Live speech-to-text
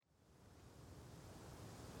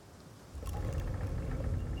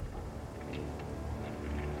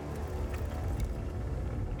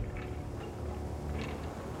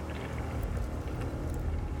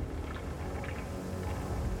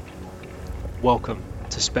Welcome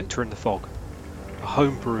to Spectre in the Fog, a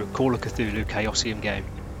homebrew Call of Cthulhu Chaosium game.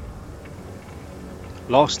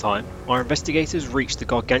 Last time, our investigators reached the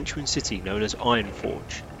gargantuan city known as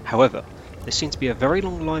Ironforge. However, there seemed to be a very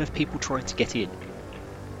long line of people trying to get in.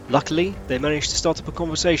 Luckily, they managed to start up a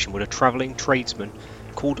conversation with a travelling tradesman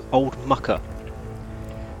called Old Mucker.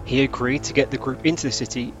 He agreed to get the group into the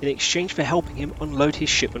city in exchange for helping him unload his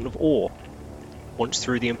shipment of ore. Once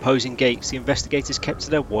through the imposing gates, the investigators kept to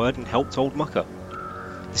their word and helped Old Mucker.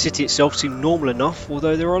 The city itself seemed normal enough,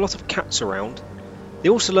 although there are a lot of cats around. They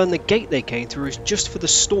also learned the gate they came through was just for the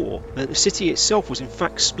store, and that the city itself was in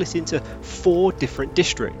fact split into 4 different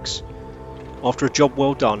districts. After a job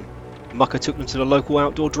well done, Mucker took them to the local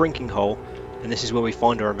outdoor drinking hole, and this is where we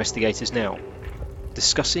find our investigators now,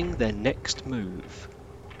 discussing their next move.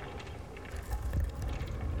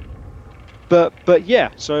 But yeah,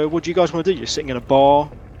 so what do you guys want to do? You're sitting in a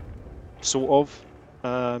bar, sort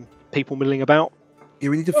of, people milling about? Yeah,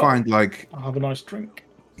 we need to find, I'll have a nice drink.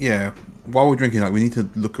 Yeah, while we're drinking, we need to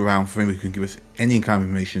look around for anyone who can give us any kind of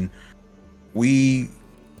information. Hang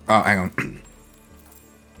on.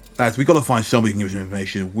 Lads, we got to find somebody who can give us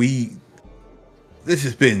information. This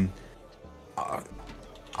has been... I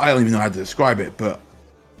don't even know how to describe it, but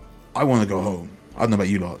I want to go home. I don't know about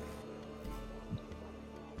you lot.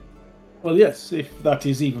 Well, yes, if that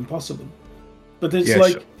is even possible. But it's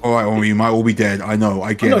all right, well, you might all be dead. I know,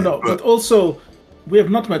 I get it. No, but also, we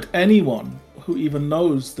have not met anyone who even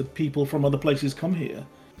knows that people from other places come here.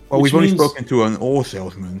 Well, we've only spoken to an ore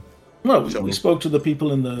salesman. Well, we spoke to the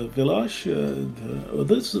people in the village, the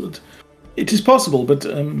others. It is possible, but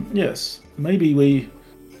yes, maybe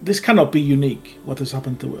this cannot be unique, what has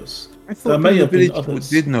happened to us. I thought the village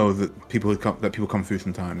did know that people come through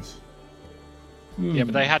sometimes. Yeah,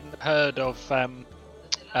 but they hadn't heard of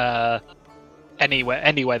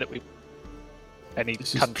anywhere that any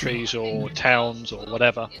countries or towns or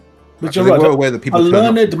whatever. But you're right, aware that people a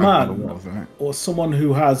learned man right? Or someone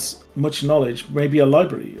who has much knowledge, maybe a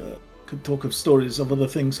library, could talk of stories of other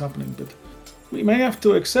things happening. But we may have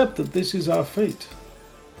to accept that this is our fate.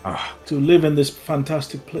 To live in this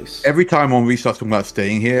fantastic place. Every time when we start talking about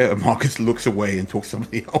staying here, Marcus looks away and talks to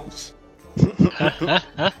somebody else.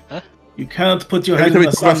 You cannot put your head in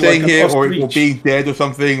the sun like an ostrich. Or being dead or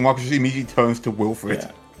something, Marcus immediately turns to Wilfred.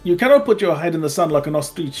 Yeah. You cannot put your head in the sun like an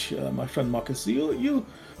ostrich, my friend Marcus. You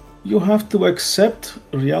have to accept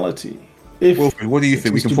reality. Wilfred, what do you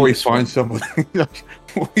think? We can probably find someone.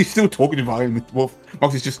 He's still talking about him.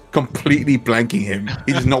 Marcus is just completely blanking him.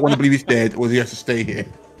 He does not want to believe he's dead, or he has to stay here.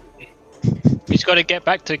 He's got to get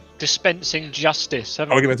back to dispensing justice. I'll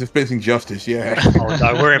get back to dispensing justice, yeah. Oh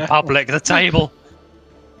no, we're in public, the table.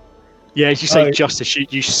 Yeah, as you say justice,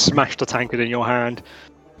 you smash the tankard in your hand.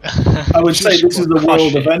 I would say this is the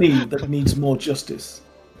world of any that needs more justice.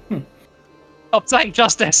 Stop saying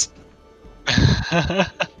justice!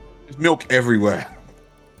 There's milk everywhere.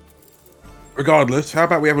 Regardless, how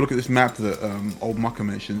about we have a look at this map that Old Mucker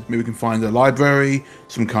mentioned? Maybe we can find a library,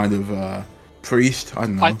 some kind of priest, I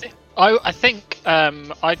don't know. I think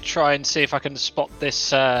I'd try and see if I can spot this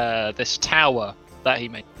tower that he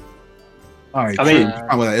made. Alright, I mean,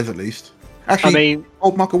 where that is at least. Actually,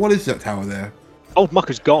 Old Mucker, what is that tower there? Old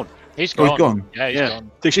Mucker's gone. He's gone. He's gone. Yeah, he's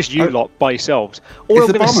gone. It's just you lot by yourselves. Is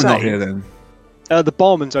the barman not here then? The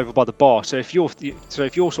barman's over by the bar. So if you're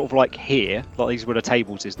sort of like here, like these where the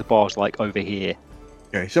tables is, the bar's like over here.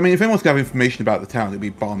 Okay, so I mean, if anyone's got information about the town, it'd be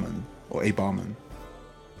barman or a barman.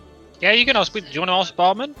 Yeah, you can ask. Do you want to ask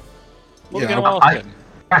barman? What are we going to ask him?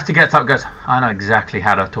 Craster gets up, goes, I know exactly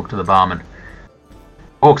how to talk to the barman.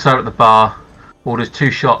 Walks over at the bar, orders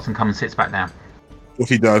 2 shots, and comes and sits back down. What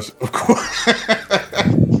he does, of course.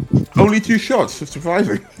 Only 2 shots, it's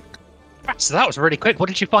surprising. So that was really quick. What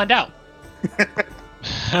did you find out?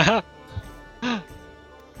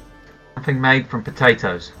 Something made from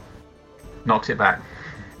potatoes. Knocks it back.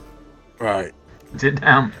 Right. Sit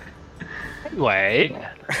down. Anyway.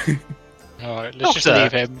 Alright, let's just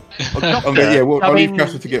leave him. I'll leave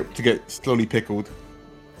Craster to get slowly pickled.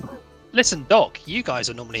 Listen, Doc, you guys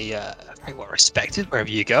are normally very well respected wherever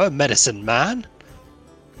you go, a medicine man.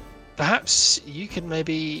 Perhaps you can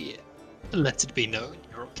maybe let it be known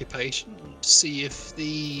your occupation and see if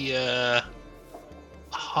the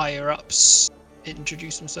higher-ups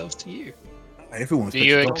introduce themselves to you. Everyone's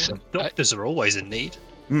doctors are always in need.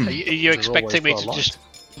 Are you expecting me to just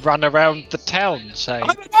run around the town saying,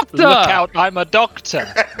 "Look out, I'm a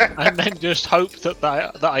doctor," and then just hope that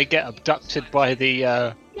I get abducted by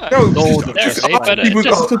the Lord of just people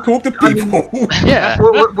got to talk to people. Yeah,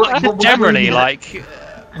 generally, like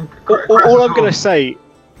all I'm going to say.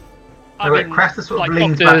 Craster sort of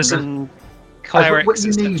leans back and clerics, what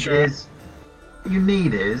you need is you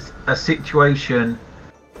need is a situation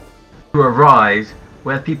to arise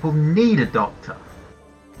where people need a doctor.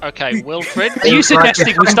 Okay, Wilfred. Are you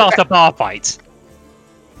suggesting we start a bar fight?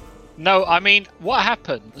 No, I mean, what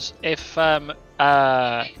happens if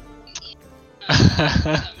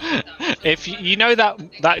if you know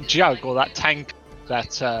that jug or that tank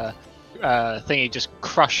that thing he just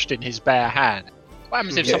crushed in his bare hand? What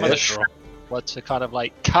happens if some of the shrub were to kind of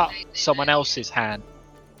like cut someone else's hand?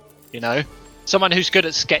 You know, someone who's good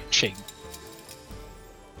at sketching.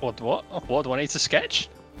 What do I need to sketch?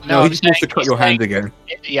 No, he just wants to cut your hand again.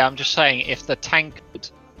 Yeah, I'm just saying, if the tank,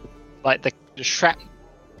 like the shrapnel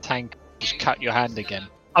tank, just cut your hand again.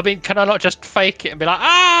 I mean, can I not just fake it and be like,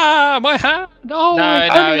 my hand? No,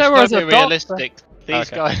 it's not realistic.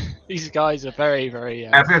 These guys are very, very.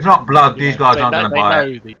 If it's not blood, these guys aren't going to buy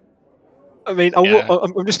it. I mean, I'm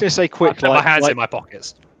just going to say quick. My hands in my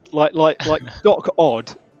pockets. Like Doc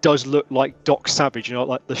Odd does look like Doc Savage, you know,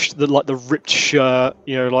 like the ripped shirt,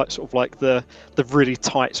 you know, like sort of like the really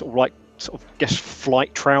tight sort of guess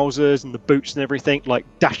flight trousers and the boots and everything, like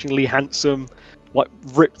dashingly handsome, like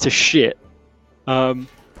ripped to shit.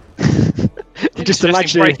 Just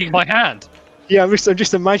imagining breaking my hand. Yeah, I'm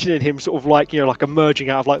just imagining him sort of like, you know, like emerging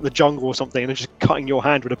out of like the jungle or something and then just cutting your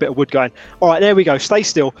hand with a bit of wood going, all right, there we go, stay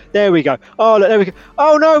still, there we go. Oh, look, there we go.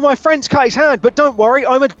 Oh no, my friend's cut his hand, but don't worry,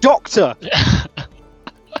 I'm a doctor.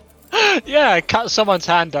 Yeah, cut someone's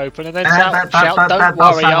hand open and then shout, don't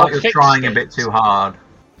worry, I'll like fix you're trying it. a bit too hard.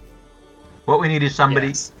 What we need is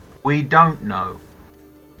somebody we don't know.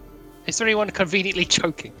 Is there anyone conveniently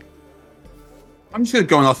choking? I'm just going to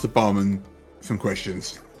go and ask the barman some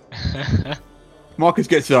questions. Marcus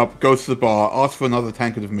gets up, goes to the bar, asks for another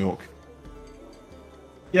tankard of milk.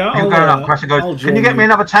 Yeah, Craster goes, can you get me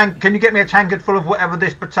another tank? Can you get me a tankard full of whatever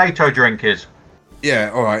this potato drink is?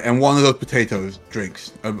 Yeah, all right, and one of those potatoes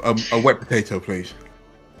drinks, a wet potato, please.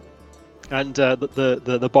 And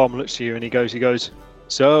the barman looks to you and he goes,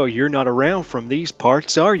 so you're not around from these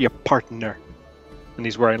parts, are you, partner? And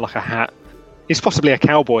he's wearing like a hat. He's possibly a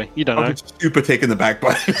cowboy. You don't know. I'm super taken aback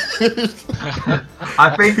by it.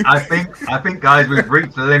 I think, guys, we've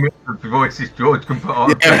reached the limit of the voices George can put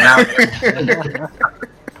on. Yeah.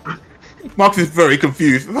 Marcus is very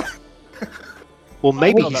confused. Well,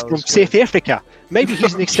 maybe he's from South Africa. Maybe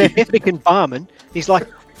he's an South African barman. He's like,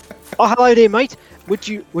 oh, hello there, mate. Would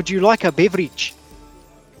you like a beverage?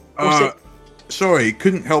 Sorry,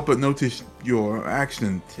 couldn't help but notice your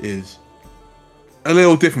accent is a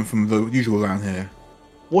little different from the usual around here.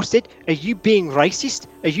 What's it? Are you being racist?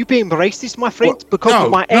 Are you being racist, my friend, because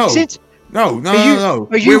of my accent? No.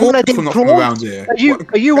 Are you one of them prawns? Are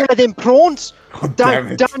you one of them prawns?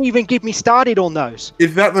 Don't even get me started on those.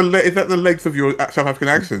 Is that the length of your South African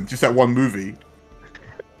accent? Just that one movie?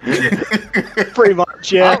 Pretty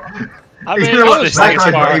much, yeah. I mean, that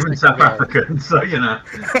guy's not even South African, so you know.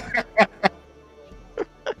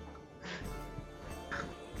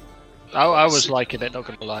 I was liking it, not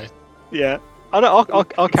gonna lie. Yeah, I'll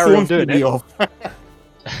carry on doing it.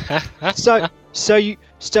 So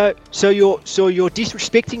you're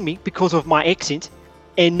disrespecting me because of my accent,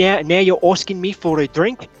 and now you're asking me for a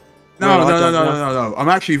drink? No. I'm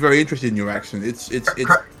actually very interested in your accent. It's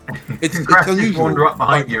unusual. Wander up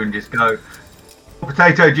behind you and just go,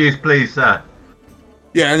 potato juice, please, sir.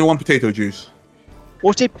 Yeah, and one potato juice.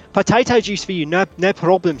 What's it? Potato juice for you? No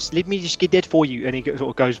problems. Let me just get that for you. And he sort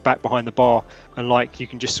of goes back behind the bar, and like you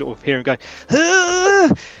can just sort of hear him go,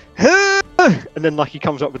 and then like he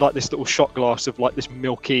comes up with like this little shot glass of like this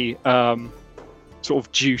milky sort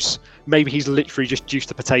of juice. Maybe he's literally just juiced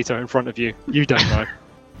a potato in front of you. You don't know.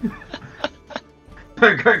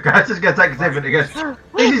 Craster's going to take a sip and he goes,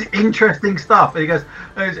 this is interesting stuff. And he goes,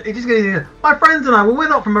 my friends and I, well, we're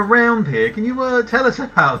not from around here. Can you tell us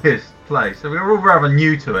about this place? So we're all rather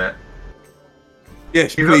new to it.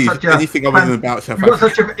 Yes, please. Anything other than about South Africa. You've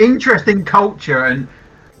got such an interesting culture and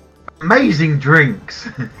amazing drinks.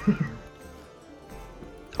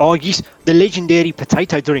 Oh yes, the legendary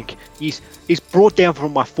potato drink is brought down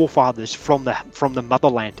from my forefathers from the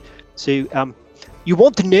motherland. So you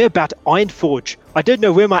want to know about Ironforge? I don't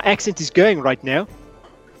know where my accent is going right now.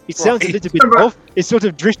 It sounds a little bit off. It's sort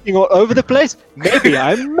of drifting all over the place. Maybe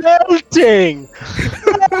I'm melting.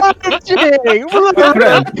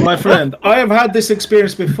 My friend, I have had this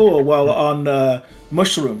experience before while on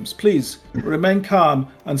mushrooms. Please remain calm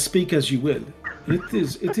and speak as you will.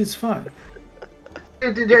 It is fine.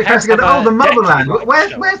 The motherland.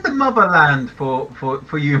 Where's the motherland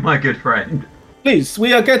for you, my good friend? Please,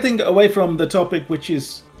 we are getting away from the topic, which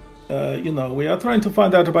is, we are trying to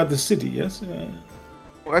find out about the city. Yes.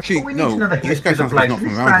 Well, actually, we need to know the this history guy of the sounds like place. he's not from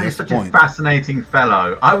This around man here. is That's such the a point. fascinating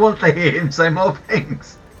fellow. I want to hear him say more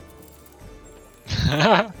things.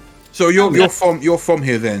 So you're from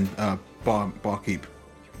here then, barkeep.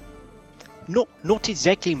 Not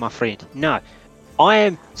exactly, my friend. No, I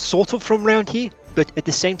am sort of from around here, but at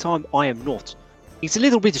the same time, I am not. It's a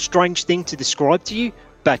little bit of a strange thing to describe to you,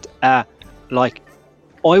 but like,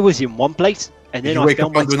 I was in one place, and then Did you I wake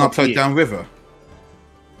found up under an myself upside here. down river?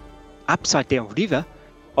 Upside down river.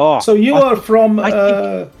 Oh, So you are from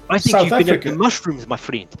I think South you've been Africa. at the mushrooms, my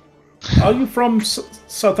friend. Are you from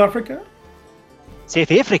South Africa? South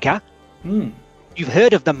Africa. You've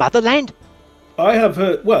heard of the motherland? I have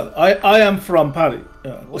heard. Well, I am from Paris.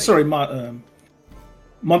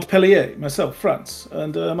 Montpellier, myself, France,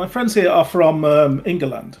 and my friends here are from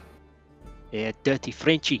England. Yeah, dirty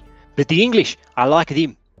Frenchy. But the English, I like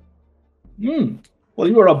them. Well,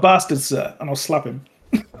 you are a bastard, sir, and I'll slap him.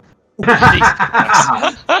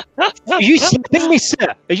 Are you slapping me,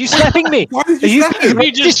 sir? Are you slapping me? Why did you slap him?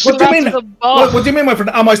 You just What do you mean? slapped the bar. What do you mean, my friend?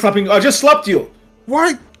 Am I slapping you? I just slapped you.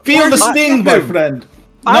 Why? Feel the sting, my friend.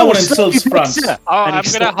 No one insults France. Sir. Oh, And I'm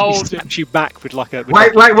he gonna hold him. slaps you back with like a.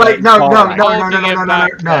 Wait, no, Holding him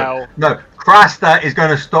back now. no. Craster is going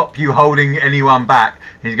to stop you holding anyone back.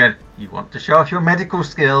 He's going, you want to show off your medical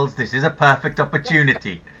skills? This is a perfect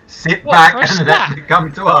opportunity. Sit back and let me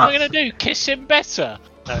come to What am I us. gonna do? Kiss him better?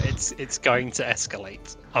 No, it's going to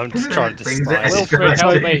escalate. I'm just trying to Things decide. are Wilfred,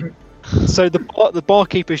 help me. So the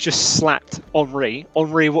barkeeper's just slapped Henri.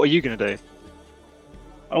 Henri, what are you going to do?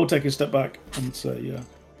 I will take a step back and say,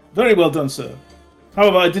 very well done, sir.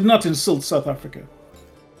 However, I did not insult South Africa.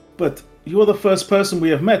 But you are the first person we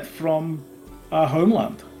have met from our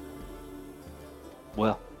homeland.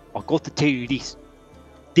 Well, I got to tell you this.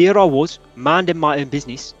 There I was, minding my own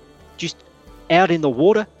business, just out in the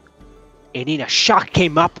water, and then a shark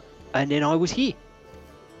came up, and then I was here.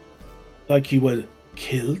 Like you were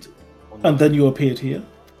killed, and then you appeared here.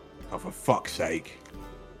 Oh, for fuck's sake.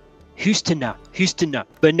 Who's to know? Who's to know?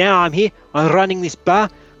 But now I'm here, I'm running this bar.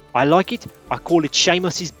 I like it. I call it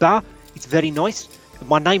Shamus's bar. It's very nice.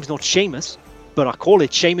 My name's not Shamus, but I call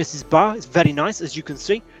it Shamus's bar. It's very nice, as you can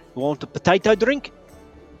see. You want a potato drink?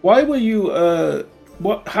 Why were you,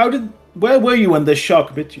 where were you when the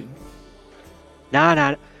shark bit you?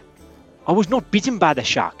 Nah. I was not bitten by the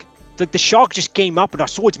shark. The shark just came up and I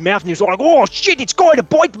saw its mouth and it was like, oh shit, it's going to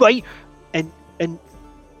bite me! And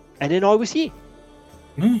then I was here.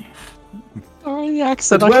 Oh, the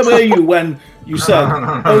accent. But where were you when you said,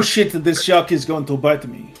 oh shit, this shark is going to bite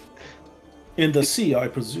me? In the sea, I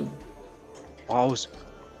presume. I was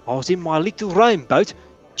in my little rowing boat,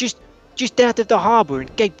 just out of the harbour in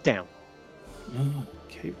Cape Town. Oh,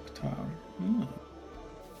 Cape Town.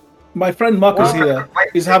 My friend Marcus here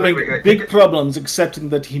is having big problems accepting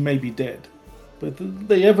that he may be dead. But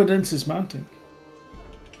the evidence is mounting.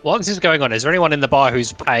 While this is going on, is there anyone in the bar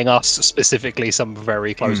who's paying us specifically some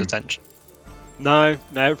very close attention? No,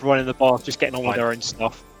 everyone in the bar's just getting on with their own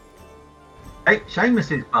stuff. Hey,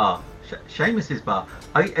 Shamus's bar. Shamus's bar.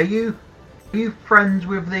 Are you friends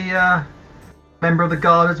with the member of the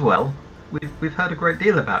guard as well? We've heard a great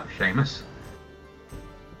deal about Shamus.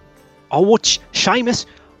 Oh, what, Shamus?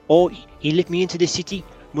 Oh, he let me into the city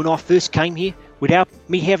when I first came here without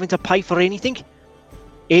me having to pay for anything.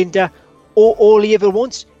 And all he ever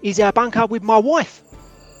wants is a bunker with my wife.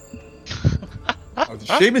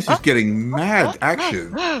 Shamus is getting mad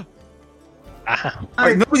action.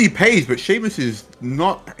 Like, nobody pays, but Shamus is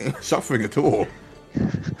not suffering at all.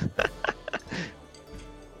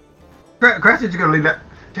 Craster's going to leave that.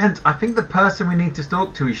 Gents, I think the person we need to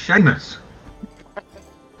talk to is Shamus.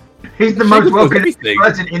 He's the most welcoming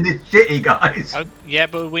person in this city, guys. Yeah,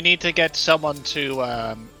 but we need to get someone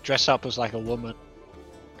to dress up as like a woman.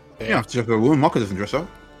 Yeah, just a woman. Marco doesn't dress up.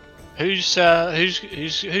 Who's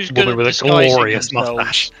good Woman at with a disguising glorious themselves?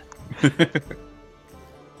 mustache.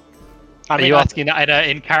 I Are mean, you asking that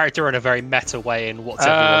in character in a very meta way in what's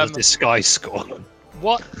everyone's disguise score?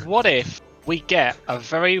 What if we get a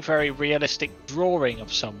very, very realistic drawing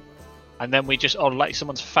of someone, and then we just like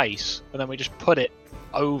someone's face, and then we just put it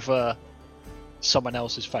over someone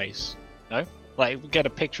else's face? No, like we get a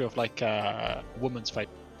picture of like a woman's face,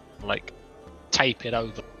 like tape it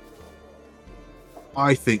over.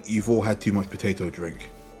 I think you've all had too much potato drink.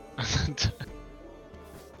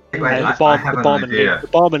 Anyway, The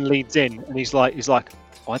barman leads in and he's like,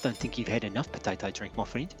 I don't think you've had enough potato drink, my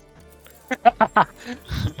friend.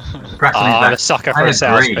 I'm a sucker for a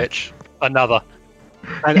sales pitch. Another.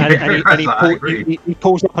 And he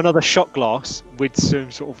pulls up another shot glass with some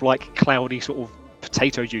sort of like cloudy sort of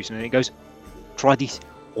potato juice in it. And he goes, try this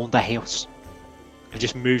on the house. And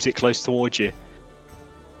just moves it close towards you.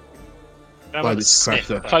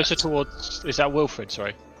 Closer towards. Is that Wilfred?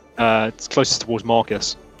 Sorry. It's closest towards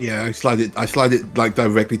Marcus. Yeah, I slide it like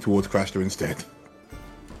directly towards Craster instead.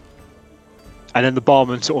 And then the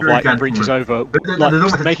barman sort of like reaches over,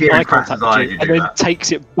 like making eye contact with you, and then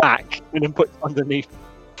takes it back and then puts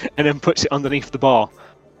it underneath the bar.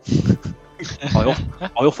 I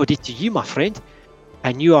offered it to you, my friend,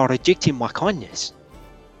 and you are rejecting my kindness.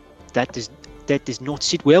 That does not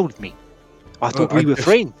sit well with me. I thought we were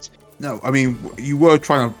friends. No, I mean, you were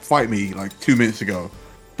trying to fight me like 2 minutes ago,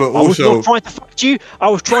 but I was also not trying to fight you. I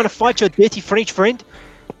was trying to fight your dirty French friend.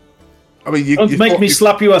 I mean, don't make me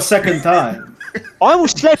slap you a second time. I will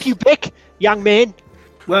slap you back, young man.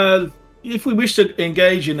 Well, if we wish to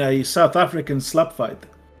engage in a South African slap fight,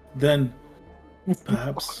 then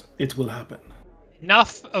perhaps it will happen.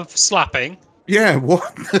 Enough of slapping. Yeah,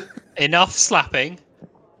 what? Enough slapping.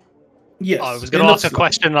 Yes. I was going to ask a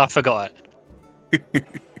question and I forgot it.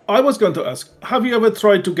 I was going to ask, have you ever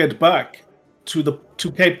tried to get back to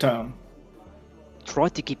Cape Town?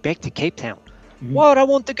 Tried to get back to Cape Town? Why would I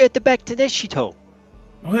want to get back to this shithole?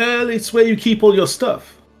 Well, it's where you keep all your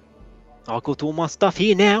stuff. I got all my stuff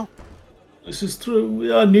here now. This is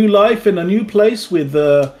true. A new life in a new place with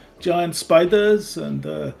giant spiders and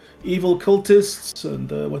evil cultists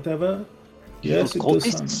and whatever. Yes, evil it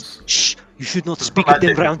cultists? does sound. Shh! You should not speak of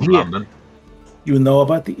them around here. London. You know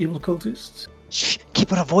about the evil cultists? Shh!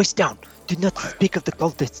 Keep your voice down. Do not speak of the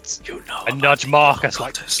cultists. You know. And nudge Marcus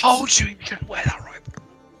like, told you should wear that robe.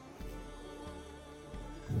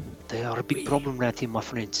 They are a big problem around here, my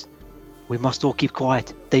friends. We must all keep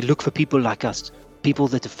quiet. They look for people like us. People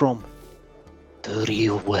that are from the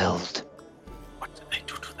real world. What did they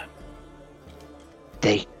do to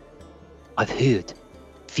them? I've heard,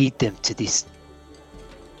 feed them to this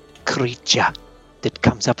creature that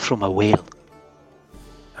comes up from a whale.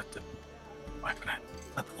 My friend,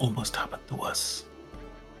 that almost happened to us.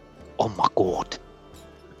 Oh my god.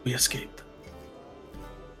 We escaped.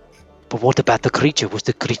 But what about the creature? Was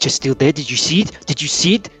the creature still there? Did you see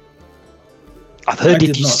it? I heard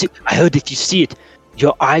if you see it,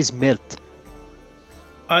 your eyes melt.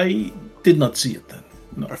 I did not see it then.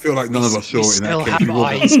 No. I feel like none of us saw it in that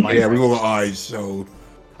case. Have eyes, Yeah, we all got eyes, so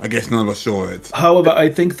I guess none of us saw it. However, I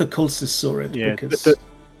think the cultists saw it. Yeah, because... the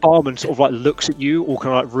barman sort of like looks at you, all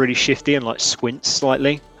kind of like really shifty and like squints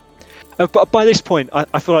slightly. But by this point,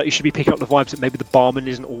 I feel like you should be picking up the vibes that maybe the barman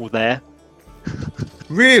isn't all there.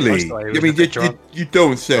 Really? I mean, you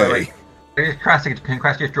don't say. Can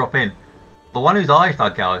Craster just drop in? The one whose eyes I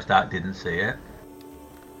gouged out didn't see it.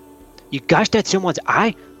 You gouged at someone's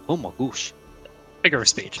eye? Oh my gosh. Figure of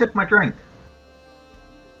speech. Took my drink.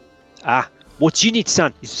 What you need,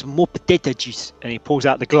 son, is some more potato juice. And he pulls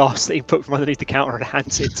out the glass that he put from underneath the counter and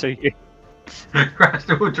hands it to you.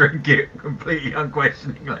 Craster will drink it completely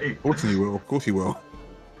unquestioningly. Of course he will. Of course he will.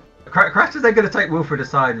 Craster's then going to take Wilfred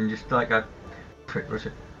aside and just like go,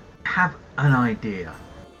 Richard, have an idea.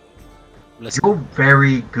 Listen. You're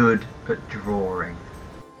very good at drawing.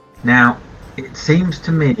 Now, it seems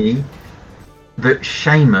to me that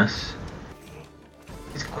Shamus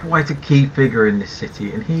is quite a key figure in this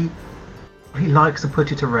city, and he likes to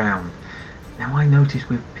put it around. Now, I notice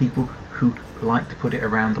with people who like to put it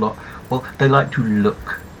around a lot, well, they like to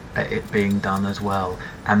look at it being done as well,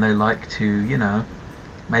 and they like to,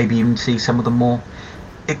 maybe even see some of the more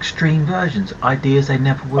extreme versions, ideas they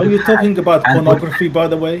never would have had. Are you talking about pornography, by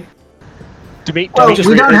the way? We don't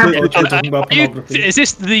have Is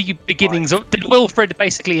this the beginnings of... Did Wilfred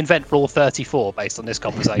basically invent Rule 34 based on this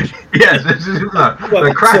conversation? Yes, this is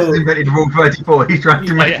Craster's invented Rule 34. He's trying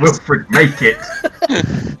to make Wilfred make it.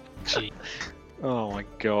 Oh my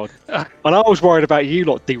god. And I was worried about you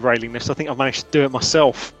lot derailing this. I think I managed to do it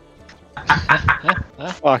myself.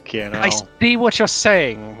 Fucking hell. I see what you're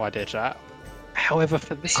saying, my dear chap. However,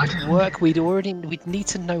 for this to work, we'd need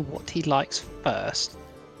to know what he likes first.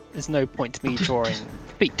 There's no point to me drawing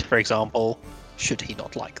feet, for example, should he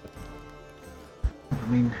not like them. I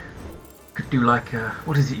mean, could do like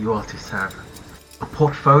what is it you artists have? A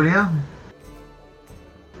portfolio?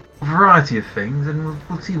 A variety of things, and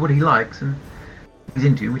we'll see what he likes and what he's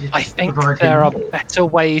into. We just I think there are better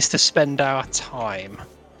ways to spend our time.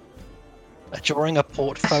 Drawing a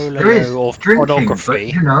portfolio of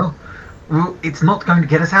pornography. But, well, it's not going to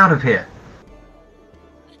get us out of here.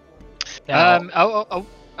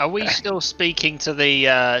 Are we still speaking to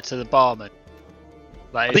the barman?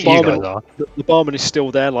 Like, the barman is still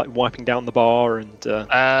there, like wiping down the bar and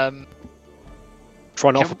trying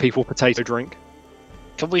to offer people potato drink.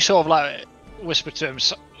 Can we sort of like whisper to him?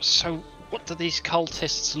 So what do these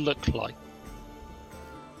cultists look like?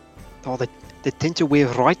 Oh, they tend to wear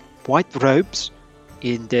white robes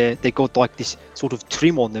and they got like this sort of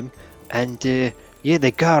trim on them, and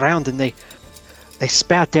they go around and they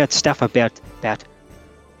spout out stuff about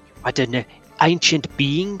I don't know, ancient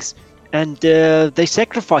beings, and they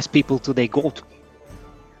sacrifice people to their god.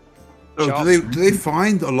 Oh, do they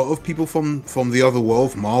find a lot of people from the other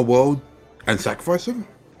world, from our world, and sacrifice them?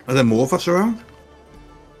 Are there more of us around?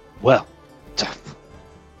 Well,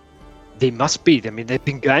 they must be. I mean, they've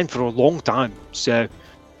been going for a long time, so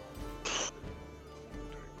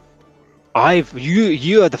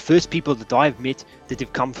you are the first people that I've met that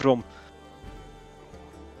have come from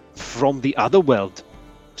the other world.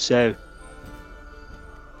 So,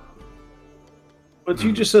 but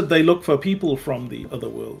you just said they look for people from the other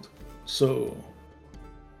world, so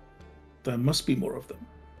there must be more of them.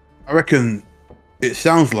 I reckon it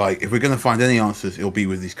sounds like if we're going to find any answers, it'll be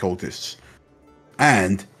with these cultists,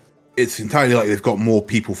 and it's entirely likely they've got more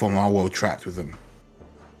people from our world trapped with them.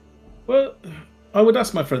 Well, I would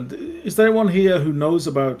ask my friend, is there anyone here who knows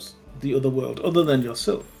about the other world, other than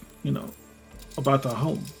yourself, about our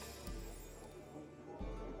home?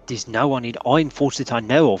 There's no one in Ironforge that I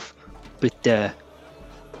know of, but I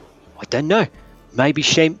don't know. Maybe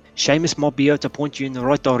Shamus might be able to point you in the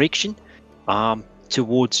right direction,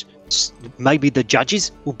 towards maybe the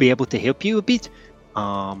judges will be able to help you a bit.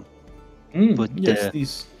 But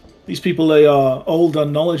yes, these people, they are old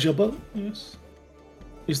and knowledgeable. Yes.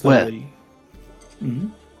 Is there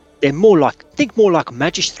they're more like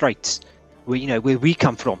magistrates, where we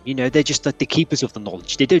come from. They're just like the keepers of the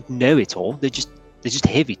knowledge. They don't know it all. They just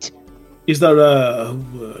have it. Is there a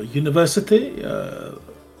university?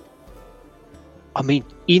 I mean,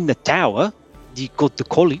 in the tower, you got the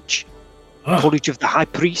college. College of the High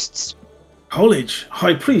Priests. College?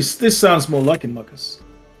 High Priest? This sounds more like it, Marcus.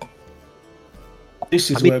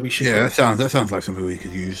 This is where we should go. That sounds like something we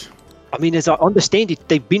could use. I mean, as I understand it,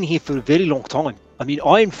 they've been here for a very long time. I mean,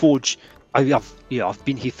 Ironforge, I've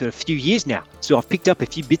been here for a few years now, so I've picked up a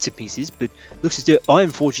few bits and pieces, but looks as though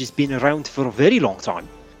Ironforge has been around for a very long time.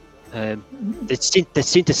 They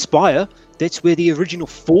sent a spire. That's where the original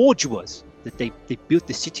forge was. That they built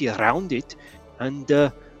the city around it,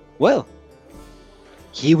 and well,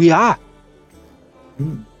 here we are.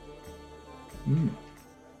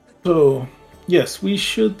 So, yes, we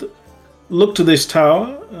should look to this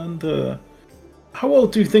tower. And how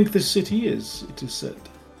old do you think this city is? It is said.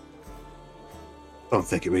 I don't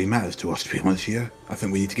think it really matters to us, to be honest here. I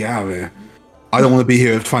think we need to get out of here. I don't want to be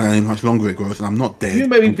here to find out any much longer it grows, and I'm not dead. You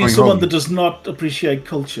may be someone that does not appreciate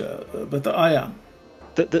culture, but I am.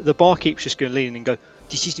 The barkeep's just going to lean in and go,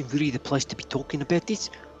 "This isn't really the place to be talking about this.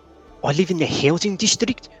 I live in the housing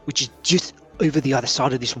district, which is just over the other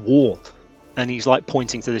side of this wall." And he's like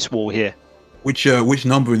pointing to this wall here. Which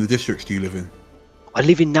number in the districts do you live in? I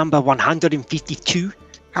live in number 152.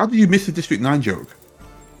 How did you miss the District 9 joke?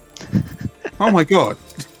 Oh my god.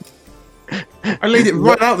 I laid it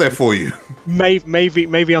right out there for you.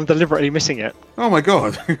 Maybe I'm deliberately missing it. Oh my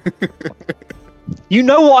god. You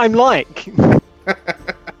know what I'm like.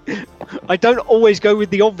 I don't always go with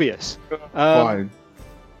the obvious. Fine.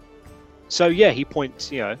 So yeah, he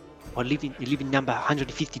points, I live in number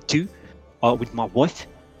 152 with my wife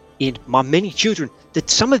and my many children, that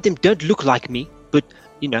some of them don't look like me, but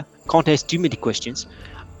can't ask too many questions.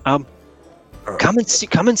 Come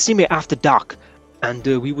and see me after dark, and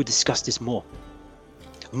we will discuss this more.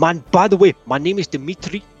 By the way, my name is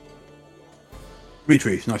Dimitri.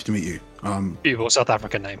 Dimitri, it's nice to meet you. Beautiful South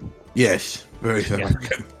African name. Yes, very South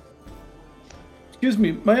African. Excuse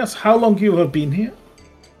me, may I ask how long you have been here?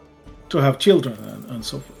 To have children and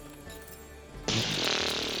so forth.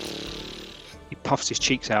 He puffs his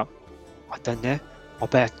cheeks out. I don't know,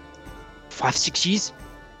 about 5-6 years.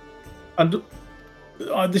 And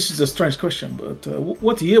this is a strange question, but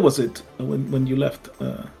what year was it when you left? I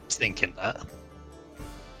was thinking that.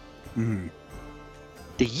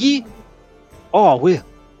 The year? Oh, well,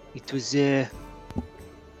 it was,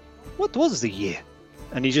 what was the year?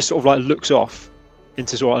 And he just sort of like looks off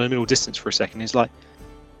into sort of the middle distance for a second. He's like,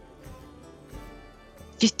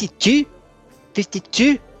 52?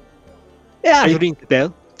 52? Yeah, I ring the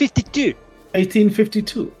bell. 52.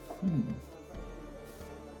 1852.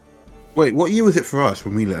 Wait, what year was it for us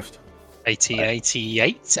when we left?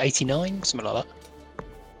 1888, 89, something like that.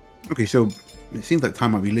 Okay, so it seems like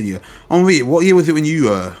time might be linear. Henri, what year was it when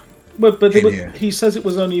you But he says it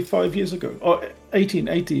was only 5 years ago. Or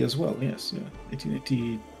 1880 as well, yes. Yeah.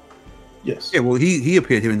 1880, yes. Yeah, well, he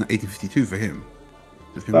appeared here in 1852 for him.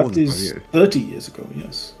 It's been more That than 5 is years. 30 years ago,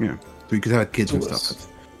 yes. Yeah, so he could have kids and stuff.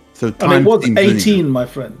 So And time it was seems 18, linear. my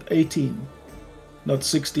friend. 18. Not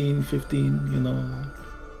 16, 15,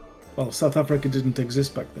 Well, South Africa didn't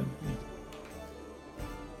exist back then.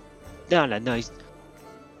 No.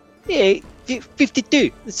 Yeah,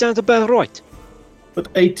 52. That sounds about right. But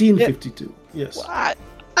 1852, yes. Well,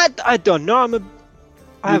 I don't know.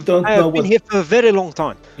 I've been here for a very long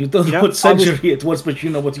time. You don't know what century it was, but you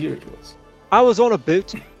know what year it was. I was on a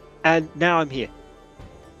boat, and now I'm here.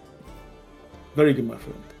 Very good, my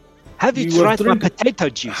friend. Have you tried my potato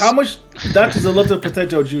juice? How much? That is a lot of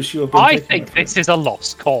potato juice you have been taking. I think this is a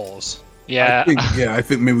lost cause. Yeah. I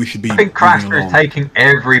think maybe we should be. I think Craster is taking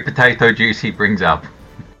every potato juice he brings up.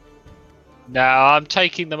 No, I'm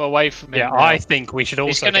taking them away from him. Yeah, I think we should also.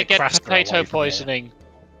 He's going to get Craster potato poisoning.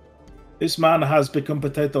 This man has become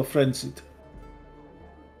potato frenzied.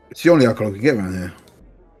 It's the only alcohol we can get around here.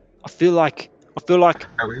 I feel like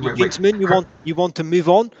gentlemen, you want to move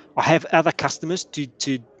on. I have other customers to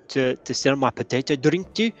sell my potato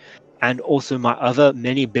drink to, and also my other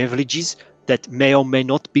many beverages that may or may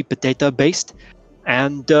not be potato based.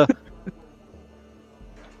 And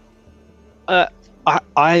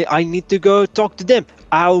I need to go talk to them.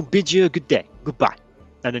 I'll bid you a good day. Goodbye.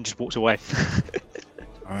 And then just walks away.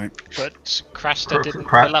 All right. But Craster didn't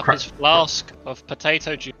fill up his flask of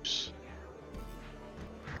potato juice.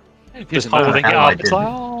 Just holding it up. It's like,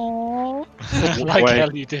 like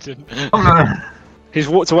hell you didn't. He's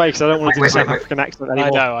walked away because I don't want to do the South African accent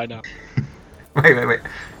anymore. I know. Wait.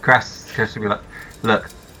 Craster will be like, look,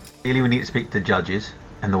 really we need to speak to the judges,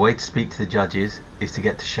 and the way to speak to the judges is to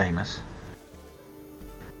get to Shamus.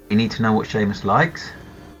 You need to know what Shamus likes.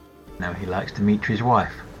 No, he likes Dimitri's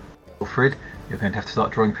wife. Wilfred, you're going to have to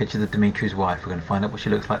start drawing pictures of Dimitri's wife. We're going to find out what she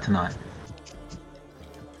looks like tonight.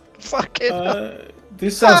 Fucking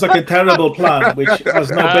this sounds like a terrible plan, which has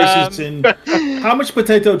no basis in... How much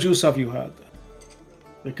potato juice have you had?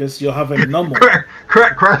 Because you're having none more.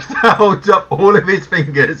 Craster holds up all of his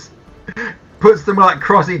fingers, puts them like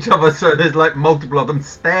cross each other so there's like multiple of them,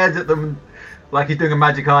 stares at them like he's doing a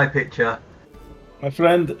magic eye picture. My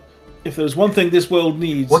friend, if there's one thing this world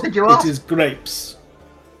needs, what did you ask? It is grapes.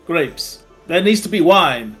 Grapes. There needs to be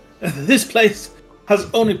wine. This place has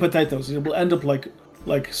only potatoes. It will end up like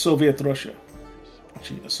Soviet Russia.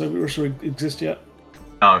 Actually, Soviet Russia exist yet?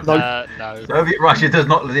 No. No. Soviet Russia does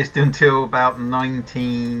not exist until about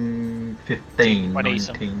 1915,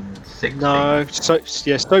 1916. No,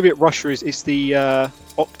 Soviet Russia is the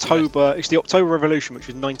October. It's the October Revolution, which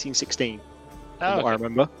was 1916. What I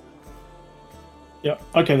remember. Yeah.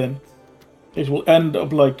 Okay then. It will end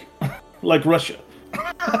up like Russia.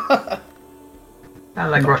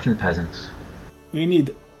 Like Russian peasants. We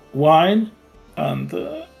need wine and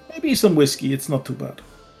maybe some whiskey. It's not too bad.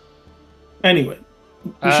 Anyway.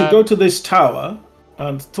 We should go to this tower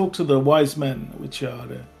and talk to the wise men, which are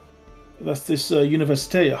that's this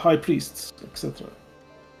Universitea, high priests, etc.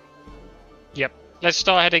 Yep. Let's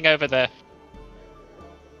start heading over there.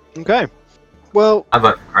 Okay. Well, I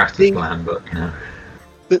vote for Craster's plan, but you know,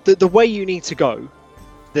 the way you need to go,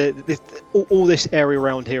 all this area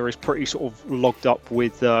around here is pretty sort of logged up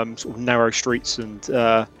with sort of narrow streets and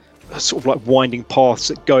sort of like winding paths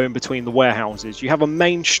that go in between the warehouses. You have a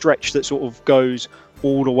main stretch that sort of goes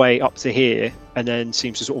all the way up to here and then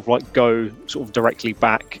seems to sort of like go sort of directly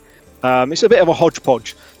back. It's a bit of a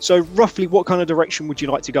hodgepodge. So roughly what kind of direction would you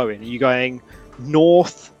like to go in? Are you going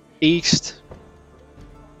north, east?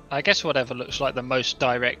 I guess whatever looks like the most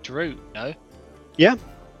direct route, no? Yeah?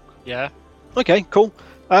 Yeah. Okay, cool.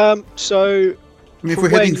 So... I mean, if we're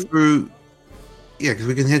heading through... Yeah, because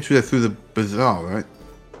we can head through the bazaar, right?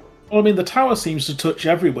 Well, I mean, the tower seems to touch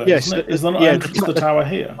everywhere, doesn't it? Is there not an entrance to the tower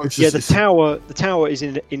here? The tower is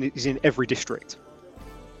in every district.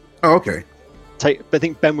 Oh, okay. I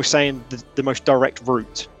think Ben was saying the most direct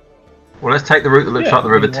route. Well, let's take the route that looks like the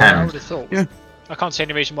River Thames. I would have thought. Yeah. I can't see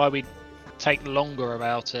any reason why we'd take longer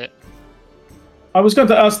about it. I was going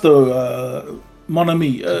to ask though, Mon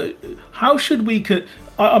ami, how should we?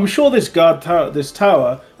 I'm sure this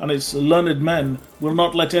tower, and its learned men will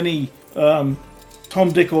not let any Tom,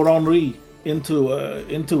 Dick, or Henri into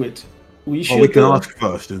it. We can ask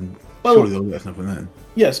first, and surely they'll let us know from then.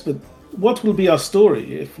 Yes, but what will be our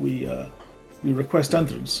story if we request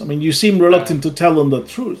entrance? I mean, you seem reluctant to tell them the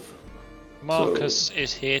truth. Marcus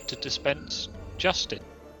is here to dispense justice.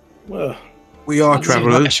 Well, we are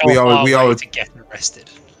travellers. We are to get arrested.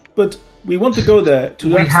 But we want to go there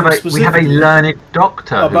to. We have a learned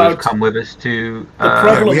doctor who has come with us to. The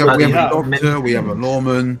problem we have a doctor. We have a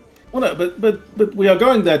lawman. Well, no, but we are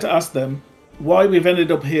going there to ask them why we've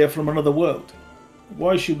ended up here from another world.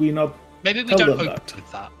 Why should we not? Maybe we don't open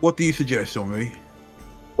with that. What do you suggest, Henri?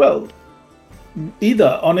 Well,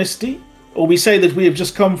 either honesty, or we say that we have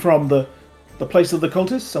just come from the place of the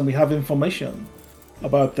cultists and we have information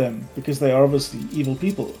about them because they are obviously evil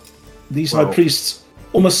people. These high priests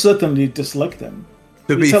almost certainly dislike them.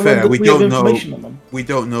 To be fair, we don't know. We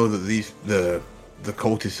don't know that the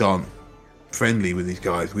cultists aren't friendly with these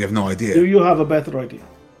guys. We have no idea. Do you have a better idea?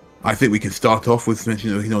 I think we can start off with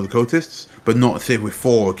mentioning that we know the cultists, but not say we're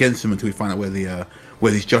for or against them until we find out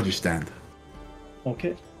where these judges stand.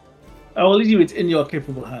 Okay. I will leave it in your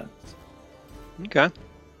capable hands. Okay.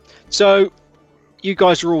 So, you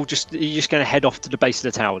guys are all just going to head off to the base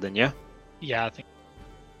of the tower then, yeah? Yeah, I think.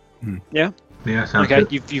 Yeah? Yeah, sounds okay,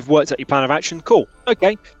 good. you've worked out your plan of action. Cool.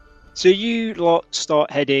 Okay. So you lot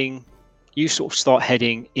start heading. You sort of start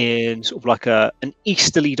heading in sort of like an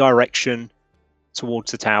easterly direction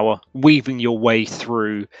towards the tower, weaving your way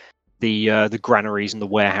through the granaries and the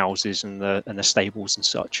warehouses and the stables and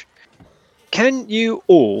such. Can you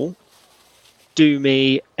all do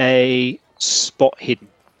me a spot hidden?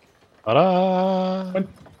 Ta-da!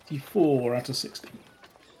 24 out of 60.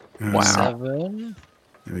 Wow. 7.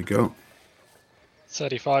 There we go.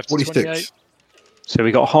 35 to 46. 28. So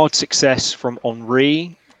we got a hard success from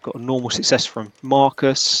Henri, got a normal success from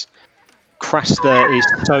Marcus. Craster is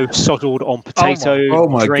so soddled on potato. Oh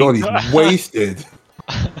my drink. god, he's wasted.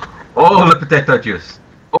 All the potato juice.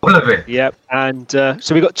 All of it. Yep, and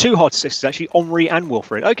so we got 2 hard successes actually, Henri and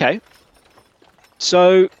Wilfred. Okay.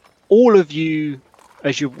 So all of you,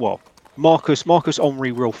 Marcus,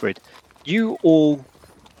 Henri, Wilfred, you all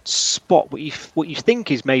spot what you think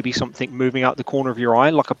is maybe something moving out the corner of your eye,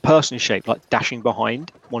 like a person shape, like dashing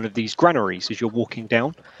behind one of these granaries as you're walking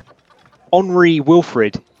down. Henri,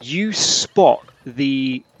 Wilfred, you spot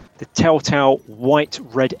the telltale white,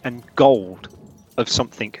 red, and gold of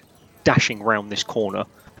something dashing round this corner.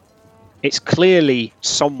 It's clearly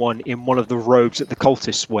someone in one of the robes that the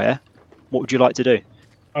cultists wear. What would you like to do?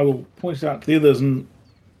 I will point out to the others and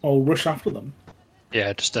I'll rush after them.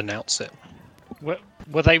 Yeah, just announce it.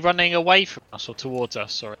 Were they running away from us or towards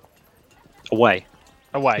us? Sorry. Away.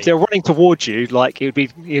 Away. If they're running towards you, like it'd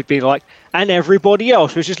be like, and everybody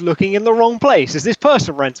else was just looking in the wrong place as this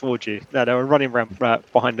person ran towards you. No, they were running around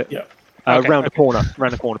behind it. Yeah. Around the corner,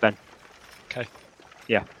 Ben. Okay.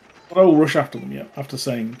 Yeah. But I will rush after them, yeah, after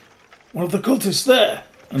saying, one of the cultists there!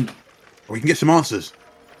 And We can get some answers.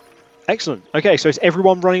 Excellent. Okay, so is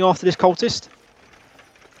everyone running after this cultist?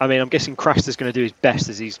 I mean, I'm guessing Craster's going to do his best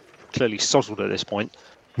as he's clearly sozzled at this point.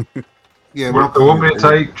 Yeah. Well, the one minute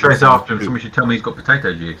I trace after him, somebody should tell me he's got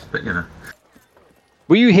potato juice, but you know.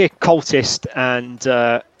 Will you hear cultist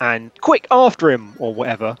and quick after him or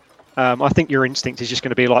whatever? I think your instinct is just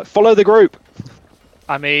going to be like, follow the group.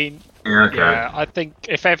 I mean, Yeah, okay. yeah, I think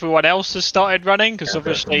if everyone else has started running, because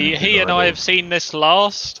obviously he and I have seen this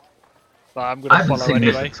last, but I'm going I to haven't follow seen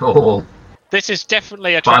anyway. this at all. This is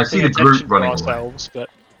definitely But I attracting see the group attention to running away. ourselves, but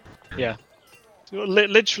yeah.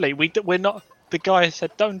 Literally, we're not. The guy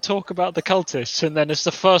said, "Don't talk about the cultists," and then it's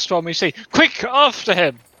the first one we see. Quick, after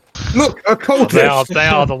him! Look, a cultist. They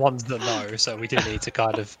are the ones that know, so we do need to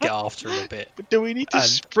kind of get after them a bit. Do we need to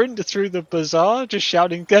sprint through the bazaar, just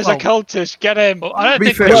shouting, "There's a cultist! Get him!" Well, I don't To be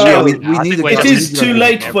think fair, we're yeah, shouting we that. I need think to we're get it them. just is too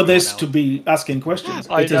late for everyone this out. to be asking questions.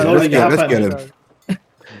 I It has know. already Let's happened. get him.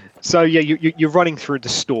 So yeah, you're running through the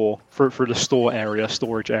store, through the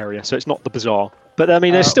storage area. So it's not the bazaar, but I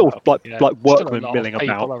mean, there's still like Yeah, workmen still a lot milling of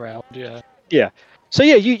people about. around, yeah. Yeah. So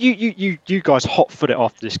yeah, you guys hot-foot it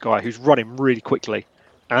after this guy who's running really quickly,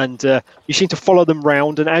 and you seem to follow them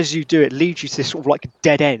round. And as you do, it leads you to this sort of like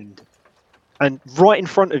dead end. And right in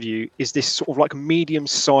front of you is this sort of like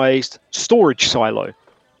medium-sized storage silo,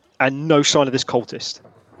 and no sign of this cultist.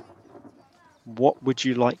 What would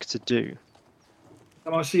you like to do?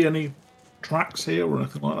 Can I see any tracks here or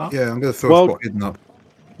anything like that? Yeah, I'm going to throw a spot hidden up.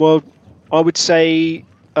 Well, I would say,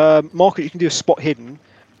 Margaret, you can do a spot hidden.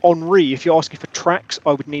 Henri, if you're asking for tracks,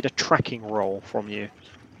 I would need a tracking roll from you.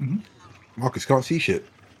 Marcus can't see shit.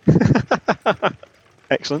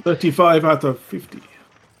 Excellent. 35 out of 50.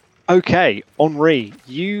 Okay, Henri,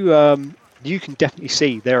 you can definitely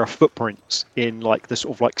see there are footprints in like the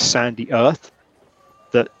sort of like sandy earth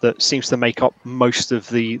that seems to make up most of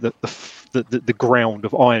the ground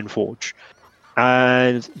of Ironforge,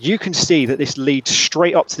 and you can see that this leads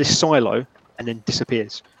straight up to this silo and then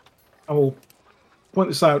disappears. I will point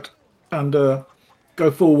this out and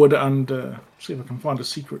go forward and see if I can find a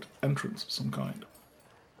secret entrance of some kind.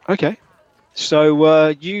 Okay. So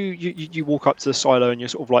you walk up to the silo and you're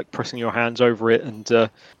sort of like pressing your hands over it and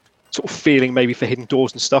sort of feeling maybe for hidden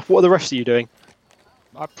doors and stuff. What are the rest of you doing?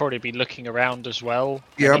 I'd probably be looking around as well.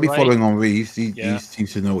 Yeah, I'll be following Henri. He Yeah.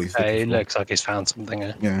 seems to know what he's looking It for. looks like he's found something.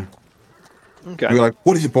 Yeah. Okay. We're like,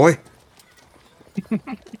 what is it, boy?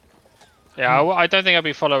 Yeah, I don't think I'd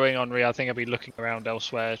be following Henri. I think I'd be looking around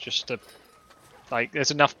elsewhere just to... Like,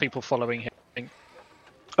 there's enough people following him. I think.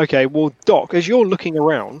 Okay, well, Doc, as you're looking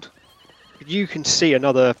around, you can see like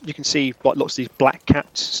lots of these black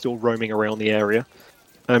cats still roaming around the area.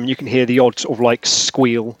 You can hear the odd sort of like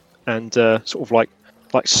squeal and sort of like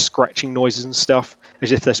scratching noises and stuff,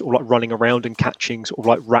 as if they're sort of like running around and catching sort of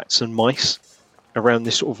like rats and mice around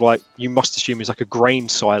this sort of like, you must assume is like a grain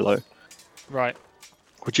silo. Right.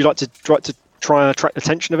 Would you like to try and attract the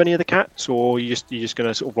attention of any of the cats, or you're just going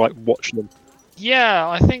to sort of like watch them? Yeah,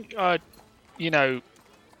 I think I'd,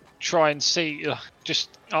 try and see,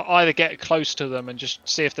 I'll either get close to them and just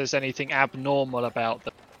see if there's anything abnormal about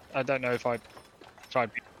them. I don't know if I'd be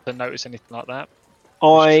able to notice anything like that.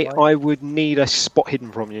 I would need a spot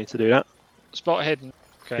hidden from you to do that. Spot hidden.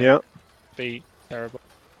 Okay. Yeah. Be terrible.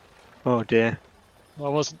 Oh dear.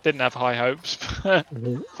 Well, I didn't have high hopes.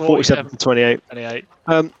 47 to 28. 28.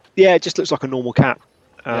 Yeah, it just looks like a normal cat.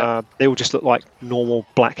 They all just look like normal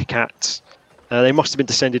black cats. They must have been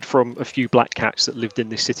descended from a few black cats that lived in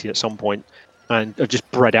this city at some point and have just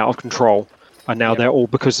bred out of control. And now they're all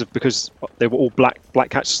because they were all black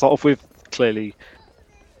cats to start off with. Clearly,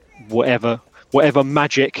 whatever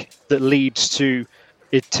magic that leads to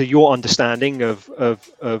your understanding of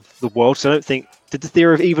the world. So I don't think, did the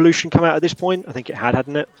theory of evolution come out at this point? I think it had,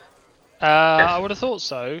 hadn't it? I would have thought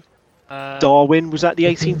so. Darwin was that the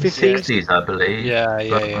 1850s? 60s, I believe. Yeah.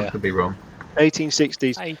 I could be wrong.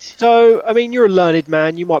 1860s. So, I mean, you're a learned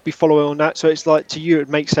man. You might be following on that. So it's like, to you, it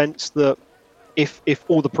makes sense that if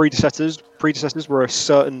all the predecessors were a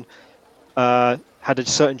certain had a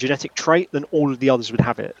certain genetic trait, then all of the others would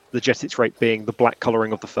have it. The genetic trait being the black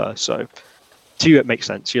colouring of the fur. So, to you, it makes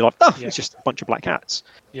sense. You're like, it's just a bunch of black cats.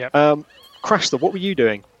 Yeah. Craster, what were you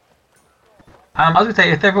doing? I was going to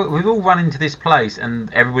say, if we've all run into this place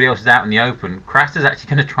and everybody else is out in the open, Craster's actually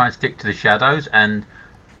going to try and stick to the shadows and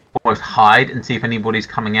almost hide and see if anybody's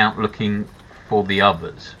coming out looking for the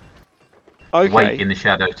others. Okay. Wait in the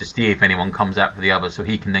shadows to see if anyone comes out for the others, so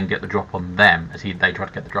he can then get the drop on them as they try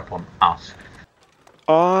to get the drop on us.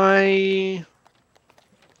 I'm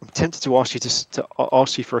tempted to ask you to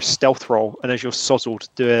ask you for a stealth roll, and as you're sozzled to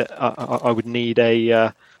do it, I would need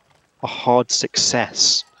a hard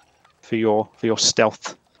success for your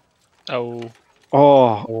stealth. Oh,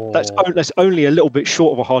 that's only a little bit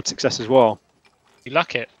short of a hard success as well. You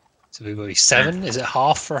luck it. So we will be 7. Is it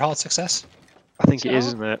half for a hard success? I think it is,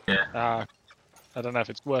 isn't it? Yeah. I don't know if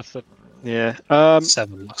it's worth it. Yeah.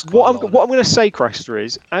 7 looks what I'm going to say, Craster,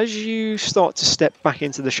 is as you start to step back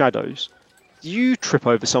into the shadows, you trip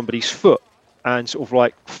over somebody's foot and sort of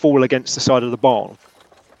like fall against the side of the barn.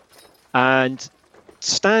 And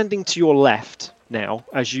standing to your left now,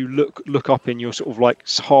 as you look up in your sort of like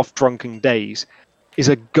half drunken daze, is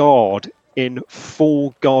a guard in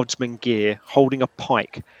full guardsman gear holding a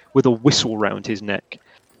pike with a whistle round his neck.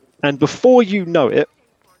 And before you know it,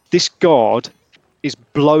 this guard is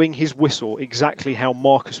blowing his whistle exactly how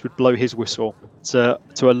Marcus would blow his whistle to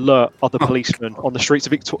alert other policemen on the streets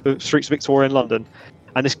of Victoria in London.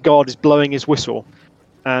 And this guard is blowing his whistle.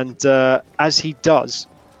 And as he does,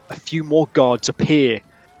 a few more guards appear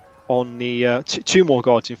on the... two more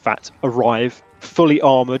guards, in fact, arrive, fully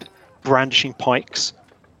armoured, brandishing pikes.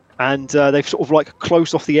 And they've sort of like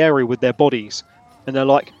closed off the area with their bodies. And they're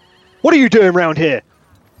like, "What are you doing around here?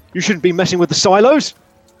 You shouldn't be messing with the silos."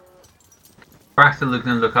 Craster looks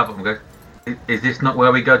and look up and goes, "Is this not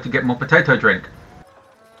where we go to get more potato drink?"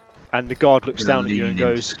 And the guard looks down at you and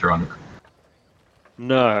goes, "Drunk."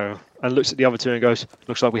 "No." And looks at the other two and goes,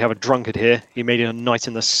 "Looks like we have a drunkard here. He made it a night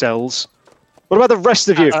in the cells. What about the rest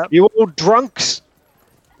of you? You all drunks?"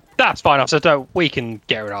 That's fine, officer. We can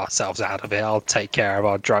get ourselves out of it. I'll take care of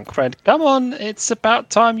our drunk friend. Come on, it's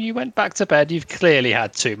about time you went back to bed. You've clearly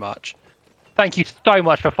had too much. Thank you so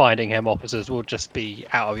much for finding him, officers. We'll just be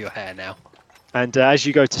out of your hair now. And as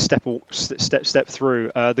you go to step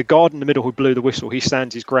through, the guard in the middle who blew the whistle, he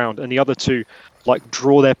stands his ground, and the other two like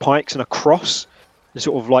draw their pikes in a cross and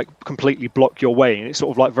sort of like completely block your way. And it's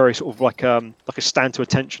sort of like very sort of like a stand to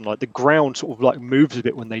attention. Like the ground sort of like moves a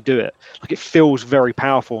bit when they do it. Like it feels very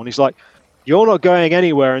powerful. And he's like, "You're not going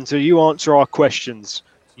anywhere until you answer our questions,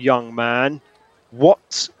 young man.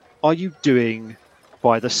 What are you doing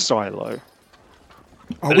by the silo?"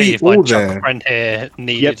 I believe my drunk friend here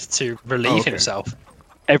needed to relieve himself.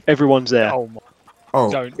 Everyone's there.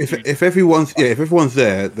 If everyone's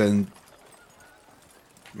there, then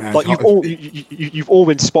man, like you've all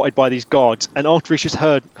been spotted by these guards, and after he's just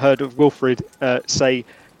heard of Wilfred say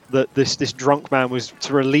that this drunk man was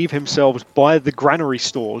to relieve himself by the granary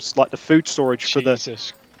stores, like the food storage for the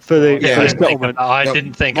settlement. I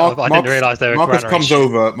didn't realise they were Marcus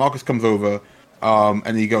granaries. Marcus comes over,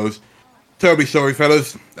 and he goes, "Terribly sorry,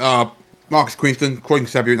 fellas. Marcus Queenston, according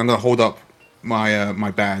to Sabu, I'm going to hold up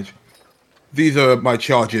my badge. These are my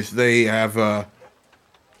charges. They have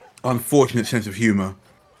unfortunate sense of humor.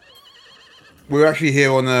 We're actually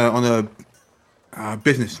here on a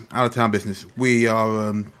business, out of town business. We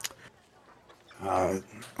are.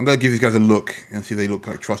 I'm gonna give these guys a look and see if they look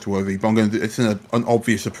like trustworthy. But I'm gonna. It's an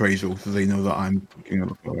obvious appraisal, so they know that I'm giving a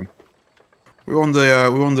look for them. We're on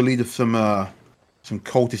the lead of some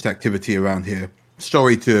cultist activity around here.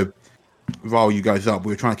 Sorry to rile you guys up.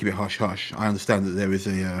 We're trying to keep it hush hush. I understand that there is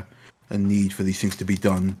a need for these things to be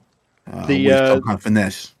done with some kind of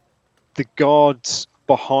finesse. The guards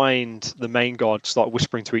behind the main guard start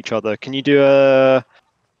whispering to each other. Can you do a?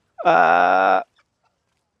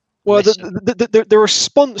 Well, the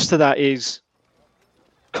response to that is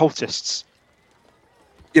cultists.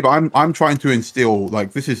 Yeah, but I'm trying to instill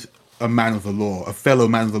like this is a man of the law, a fellow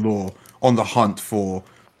man of the law on the hunt for.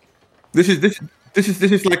 This is an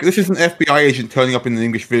FBI agent turning up in an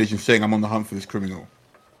English village and saying I'm on the hunt for this criminal.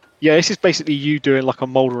 Yeah, this is basically you doing like a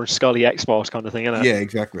Mulder and Scully X-Files kind of thing, isn't it? Yeah,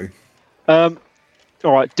 exactly. All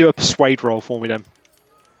right, do a persuade roll for me then.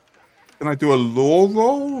 Can I do a law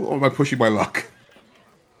roll, or am I pushing my luck?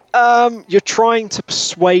 You're trying to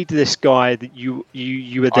persuade this guy that you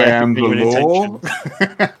were there for genuine intention.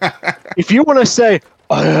 If you want to say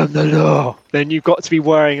I am the law, then you've got to be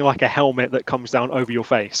wearing like a helmet that comes down over your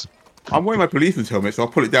face. I'm wearing my policeman's helmet, so I'll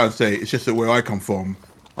pull it down and say it's just that where I come from,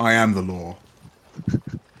 I am the law.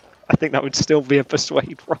 I think that would still be a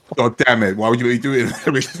persuade roll. God damn it! Why would you do it?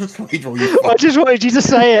 Persuade roll, I just wanted you to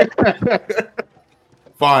say it.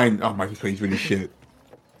 Fine. Oh, my persuasion's really shit.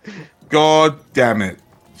 God damn it!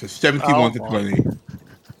 So 71 to 20.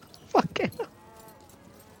 Fucking.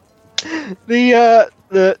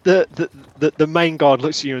 The main guard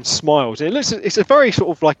looks at you and smiles. And it's a very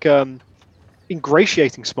sort of like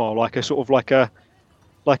ingratiating smile, like a sort of like a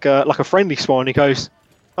friendly smile. And he goes,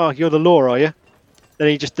 "Oh, you're the law, are you?"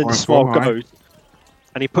 Then the smile goes,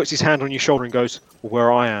 and he puts his hand on your shoulder and goes,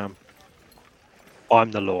 "Where I am, I'm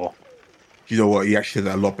the law." You know what? He actually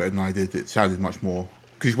said that a lot better than I did. It sounded much more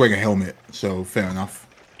because he's wearing a helmet, so fair enough.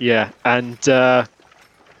 Yeah, and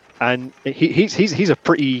he's a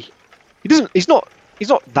pretty. He's not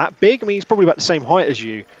that big. I mean, he's probably about the same height as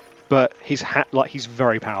you, but he's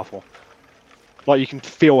very powerful. Like you can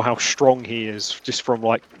feel how strong he is just from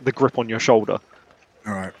like the grip on your shoulder.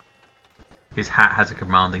 All right. His hat has a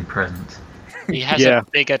commanding presence. He has a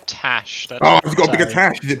bigger tash. Oh, he's got a bigger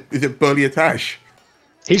tash. Is it burly tash?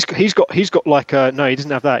 He's got like no, he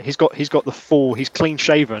doesn't have that. He's got the full. He's clean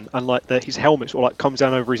shaven and like his helmet sort of like comes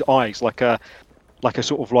down over his eyes like a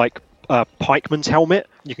sort of like pikeman's helmet.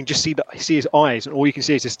 You can just see his eyes, and all you can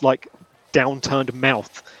see is this like downturned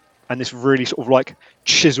mouth and this really sort of like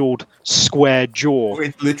chiseled square jaw.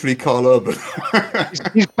 It's literally Carl Urban.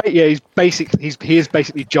 he is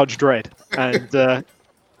basically Judge Dredd, and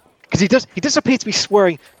because he does appear to be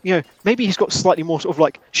swearing. You know, maybe he's got slightly more sort of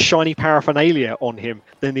like shiny paraphernalia on him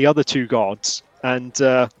than the other two guards, and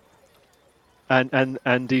he's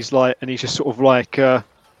just sort of like, I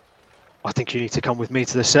think you need to come with me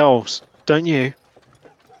to the cells, don't you?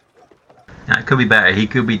 That could be better. He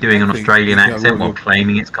could be doing an Australian accent while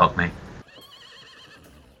claiming it's Cockney.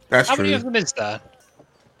 That's How true. many of them is there?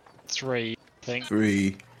 3, I think.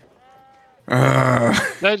 3.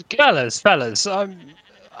 Fellas, I'm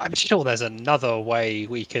sure there's another way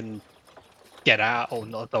we can get out, or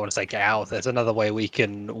not. I don't want to say get out. There's another way we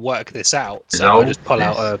can work this out. So I'll just pull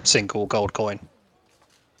out a single gold coin.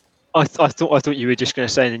 I thought you were just going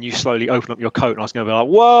to say, and then you slowly open up your coat, and I was going to be like,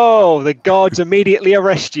 "Whoa!" The guards immediately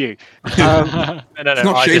arrest you. No.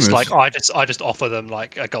 Not I just offer them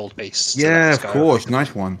like a gold piece. Yeah, of course.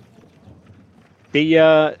 Nice one.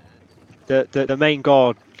 The main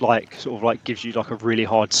guard like sort of like gives you like a really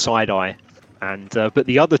hard side eye, and but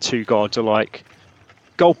the other two guards are like,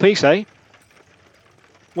 "Gold piece, eh?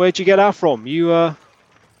 Where'd you get that from? You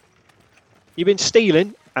been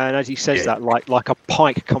stealing?" And as he says that, like a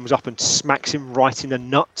pike comes up and smacks him right in the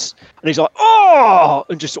nuts, and he's like, "Oh!"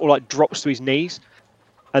 and just sort of like drops to his knees.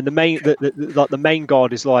 And the main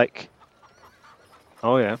guard is like,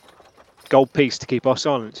 "Oh yeah, gold piece to keep our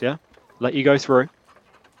silence, yeah? Let you go through."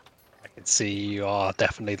 I can see you are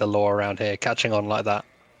definitely the law around here, catching on like that.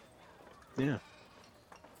 Yeah.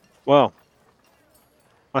 Well,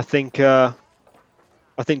 I think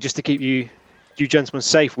just to keep you gentlemen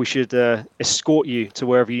safe, we should escort you to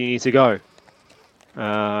wherever you need to go,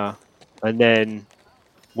 and then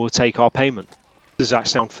we'll take our payment. Does that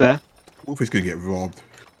sound fair? Wolf is going to get robbed.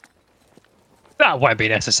 That won't be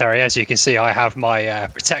necessary. As you can see, I have my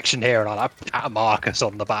protection here, and I'll pat Marcus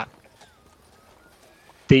on the back.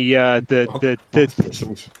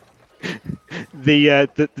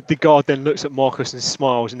 The guard then looks at Marcus and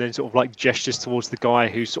smiles, and then sort of like gestures towards the guy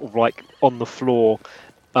who's sort of like on the floor,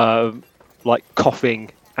 like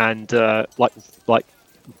coughing and like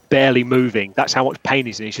barely moving. That's how much pain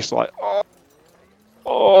he's in. He's just like,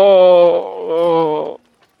 oh.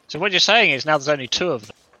 So what you're saying is now there's only 2 of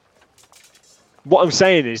them. What I'm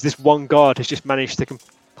saying is this one guard has just managed to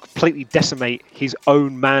completely decimate his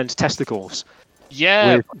own man's testicles.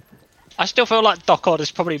 Yeah, I still feel like Dockard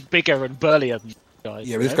is probably bigger and burlier than guys.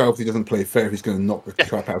 Yeah, but this guy obviously doesn't play fair. He's going to knock the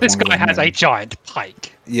crap out of This one guy of them has men. a giant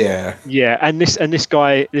pike. Yeah. Yeah, and this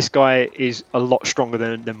guy is a lot stronger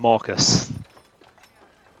than Marcus.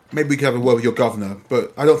 Maybe we could have a word with your governor,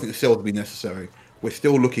 but I don't think the sale would be necessary. We're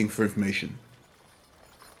still looking for information.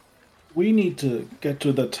 We need to get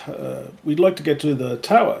to we'd like to get to the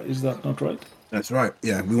tower. Is that not right? That's right.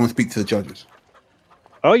 Yeah, we want to speak to the judges.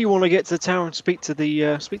 Oh, you want to get to the tower and speak to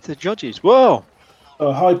the judges? Whoa!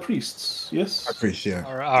 High priests, yes. I appreciate it.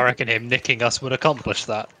 I reckon him nicking us would accomplish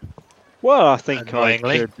that. Well, I think I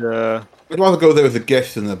Annoyingly. could. I'd rather go there as a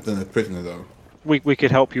guest than a prisoner, though. We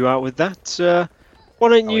could help you out with that. Why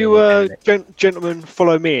don't you, gentlemen,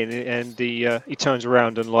 follow me? And he turns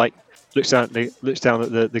around and like looks down at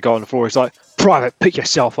the guy on the floor. He's like, "Private, pick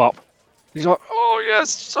yourself up." He's like, "Oh yes,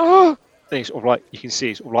 sir." And he's sort of like, you can see,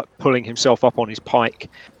 he's sort of like pulling himself up on his pike.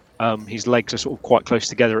 His legs are sort of quite close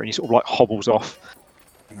together, and he sort of like hobbles off.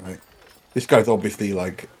 Right. This guy's obviously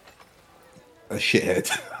like a shithead,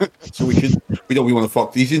 so we don't want to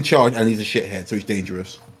fuck. He's in charge, and he's a shithead, so he's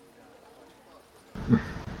dangerous.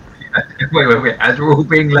 Wait. As we're all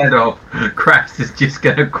being led off, Craster's just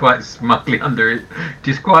going quite smugly under it.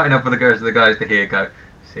 Just quiet enough for the guys to hear go,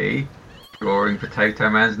 see? Drawing Potato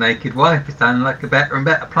Man's naked wife is sounding like a better and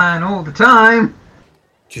better plan all the time.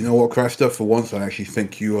 Do you know what, Craster? For once, I actually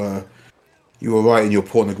think you were right in your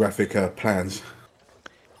pornographic plans.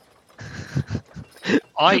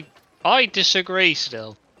 I disagree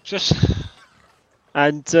still. Just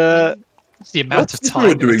And The amount of What's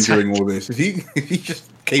time doing it would during take. all this? Is he just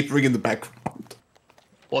capering in the background?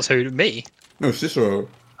 What's who? Me? No, Cicero.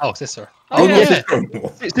 Oh, sister. Oh, yeah.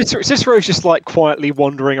 no, Cicero. Cicero's just like quietly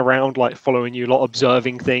wandering around, like following you, like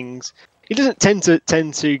observing things. He doesn't tend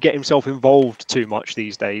to get himself involved too much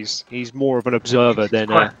these days. He's more of an observer than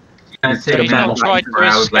a. He's not tried to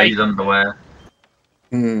escape. Underwear.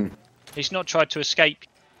 He's not tried to escape.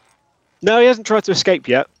 No, he hasn't tried to escape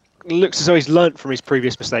yet. It looks as though he's learnt from his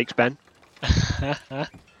previous mistakes, Ben.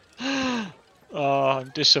 Oh, I'm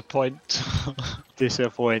disappointed.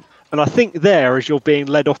 Disappoint. And I think there, as you're being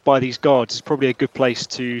led off by these guards, is probably a good place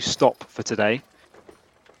to stop for today.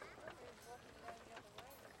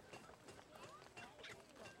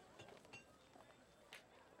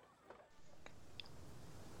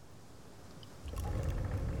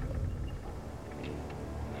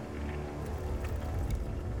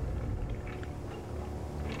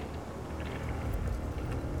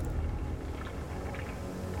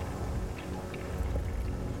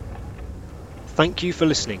 Thank you for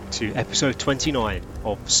listening to episode 29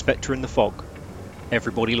 of Spectre in the Fog.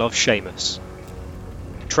 Everybody loves Shamus.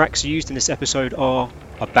 Tracks used in this episode are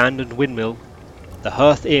Abandoned Windmill, The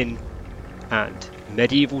Hearth Inn, and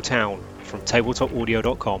Medieval Town from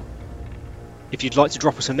tabletopaudio.com. If you'd like to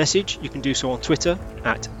drop us a message, you can do so on Twitter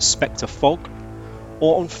at SpectreFog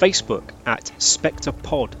or on Facebook at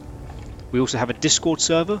SpectrePod. We also have a Discord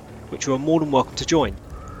server, which you are more than welcome to join.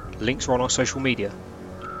 Links are on our social media.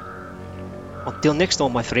 Until next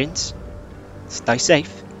time, my friends, stay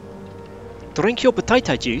safe, drink your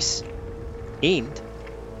potato juice, and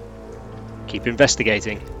keep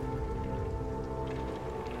investigating.